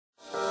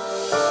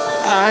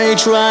I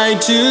tried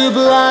to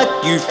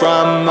block you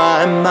from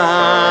my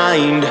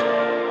mind.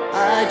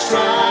 I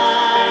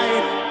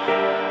tried.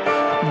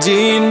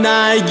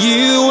 Deny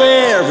you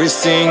every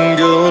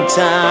single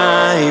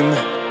time.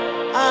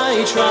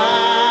 I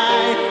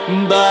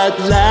tried. But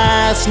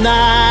last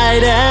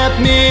night at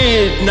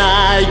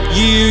midnight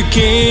you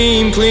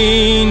came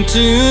clean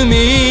to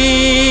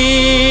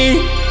me.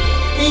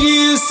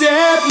 You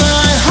set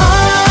my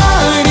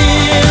heart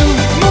in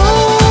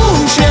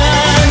motion.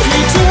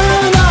 You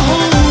turned the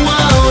whole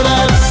world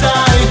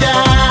upside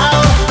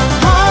down.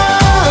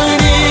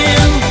 Heart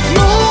in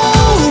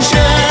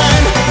motion.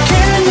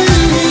 Can you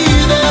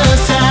hear the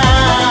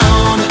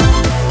sound?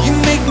 You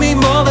make me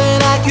more than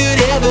I could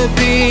ever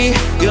be.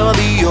 You're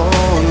the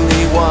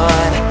only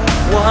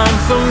one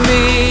for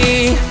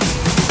me.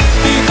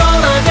 Before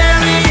my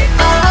very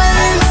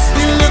eyes,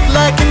 you look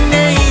like an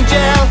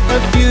angel, a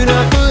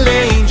beautiful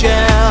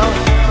angel.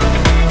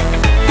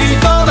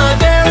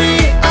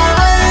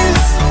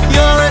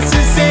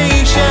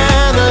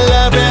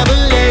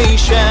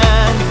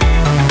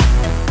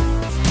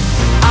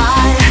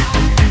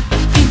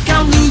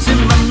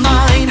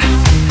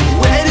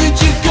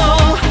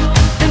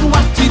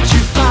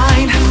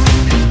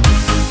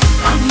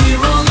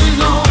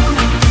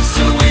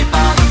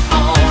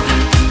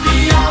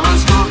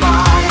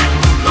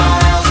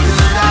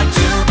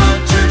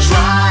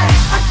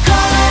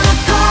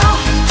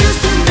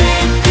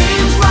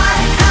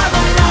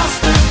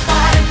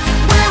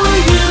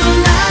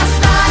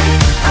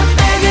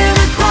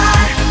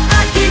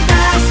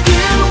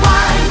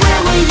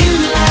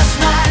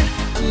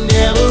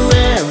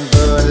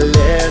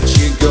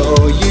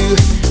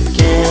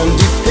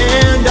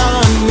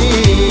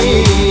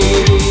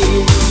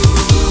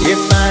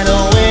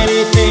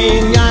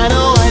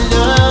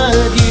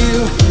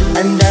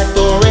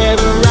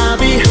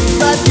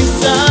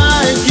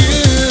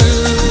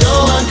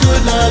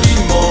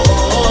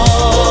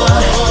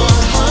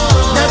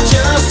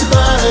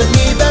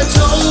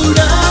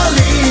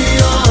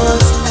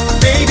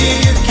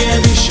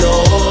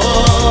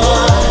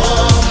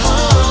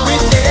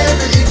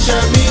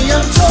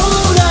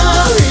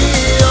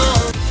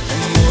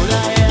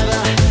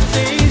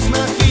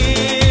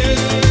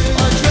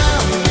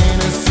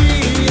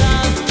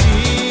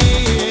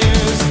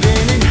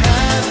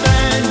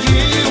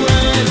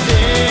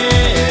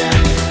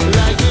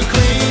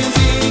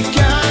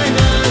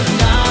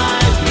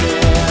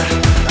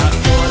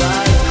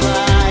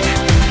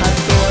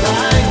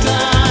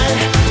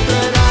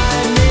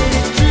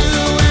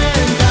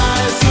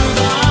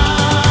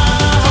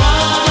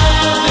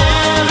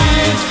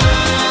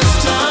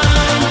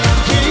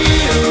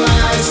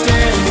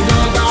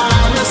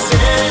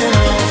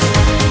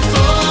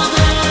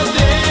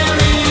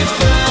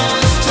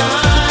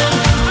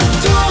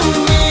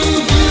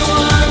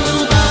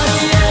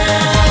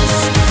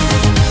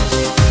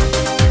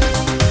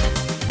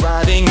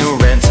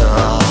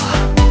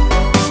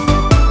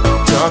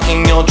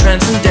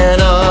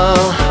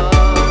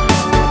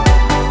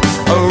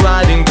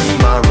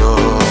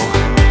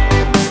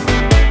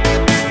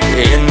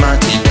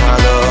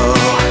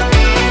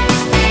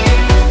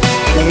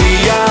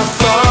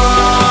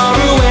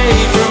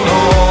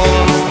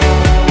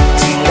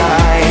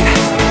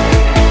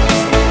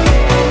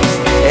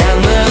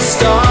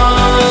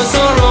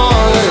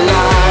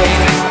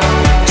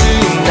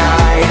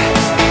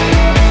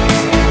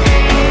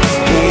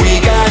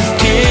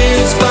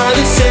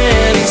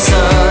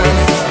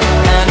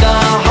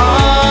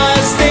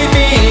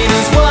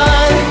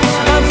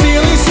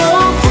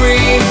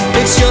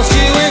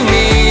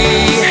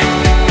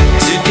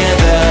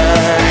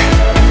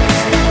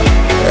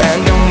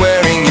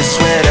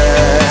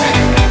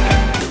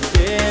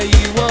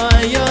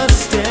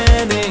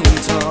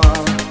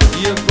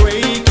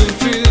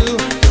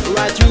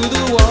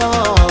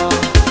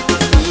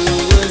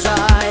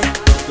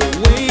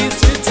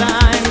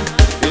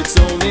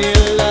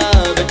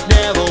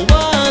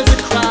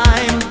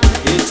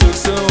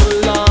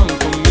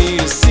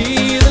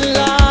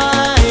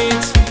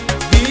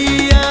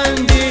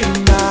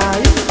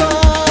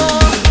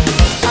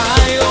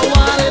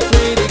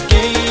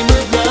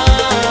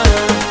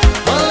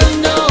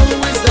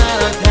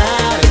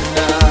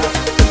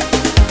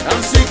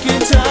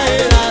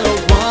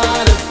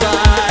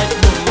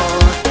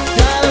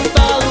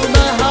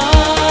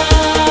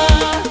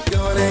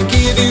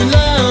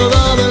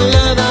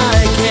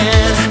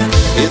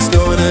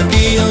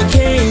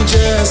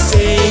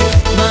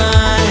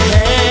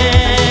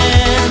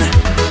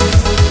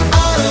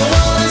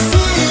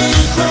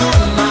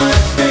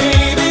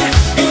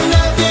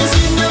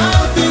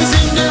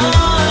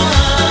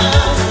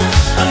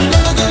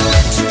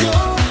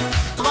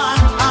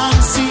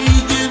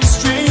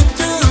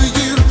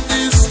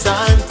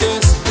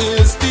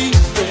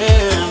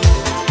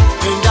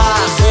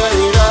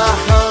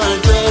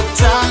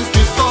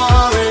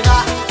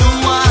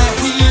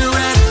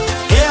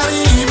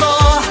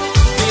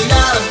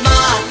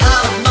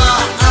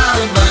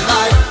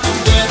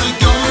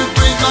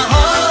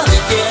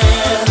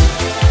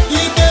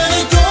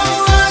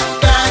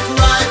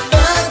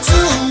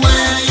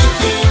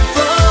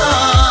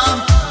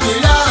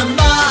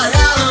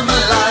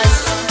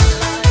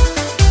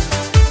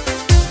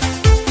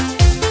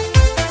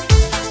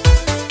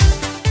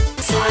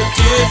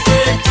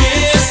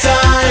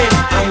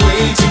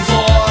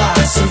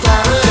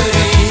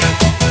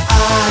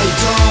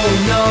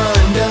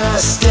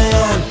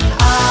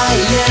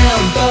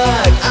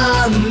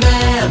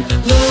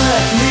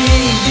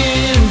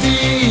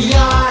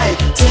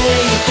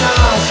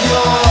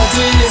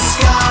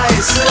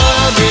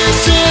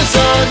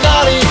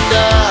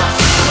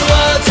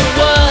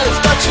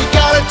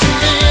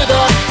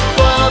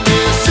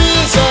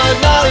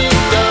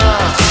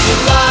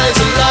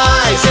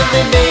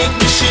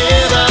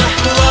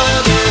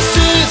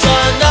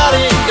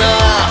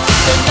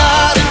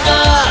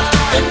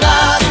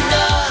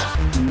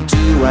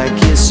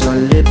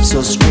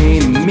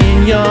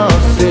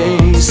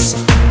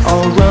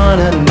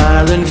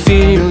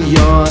 feel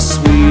your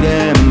sweet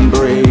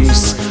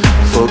embrace.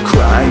 For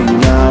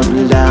crying out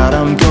loud,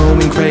 I'm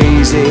going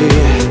crazy.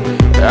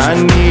 I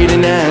need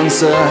an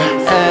answer,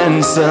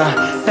 answer,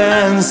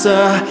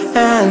 answer,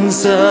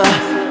 answer.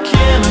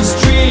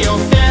 Chemistry or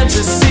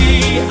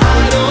fantasy, I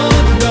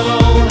don't know.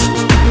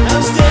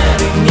 I'm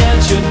standing at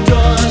your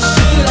door,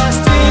 should I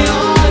stay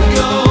or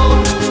go?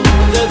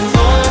 The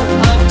thought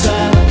of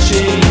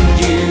touching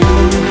you,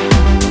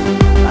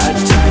 a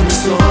tiny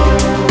soul.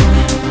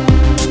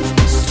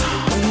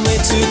 When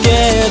we're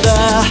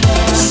together,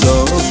 so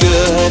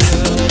good.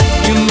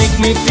 You make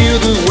me feel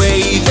the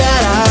way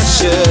that I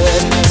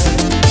should.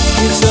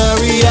 It's a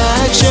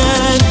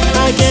reaction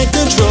I can't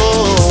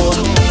control.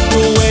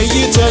 The way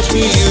you touch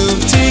me,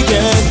 you've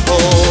taken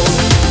hold.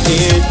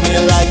 Hit me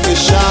like a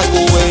shock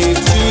wave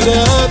to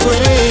the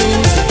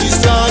brain. You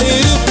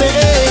started to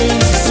play,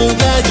 so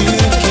glad you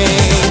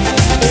came.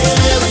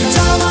 Every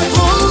time I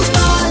close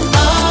my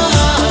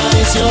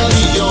eyes, you're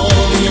the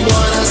only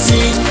one I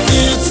see.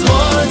 It's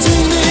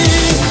haunting me.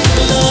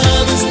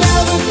 Love has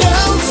never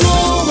felt so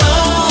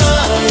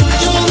right.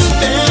 You're the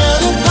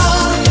better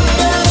part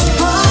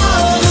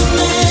of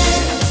me.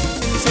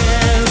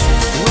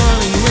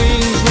 Running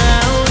rings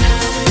round,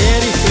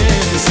 Eddie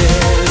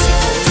fences.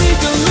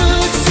 Take a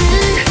look,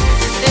 see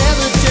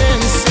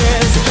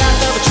evidences. That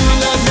love, true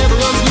love never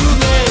runs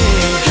smoothly.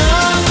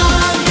 Come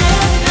on,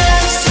 get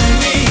next to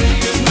me,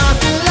 'cause my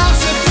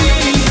philosophy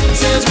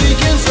says we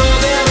can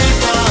solve every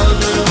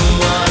problem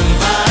one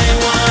by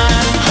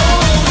one.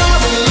 Oh, I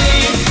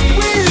believe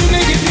we'll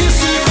make it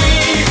history,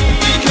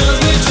 because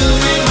we're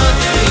doing what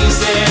they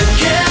said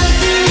can't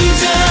be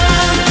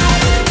done.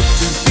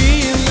 To be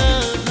in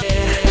love,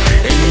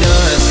 ain't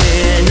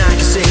nothing I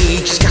can say.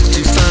 Just got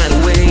to find a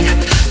way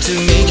to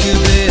make you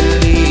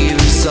believe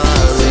I'm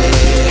sorry.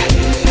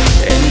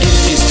 And if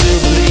you still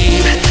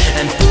believe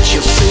and put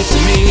your faith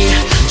in me,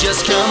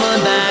 just come on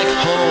back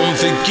home,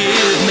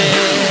 forgive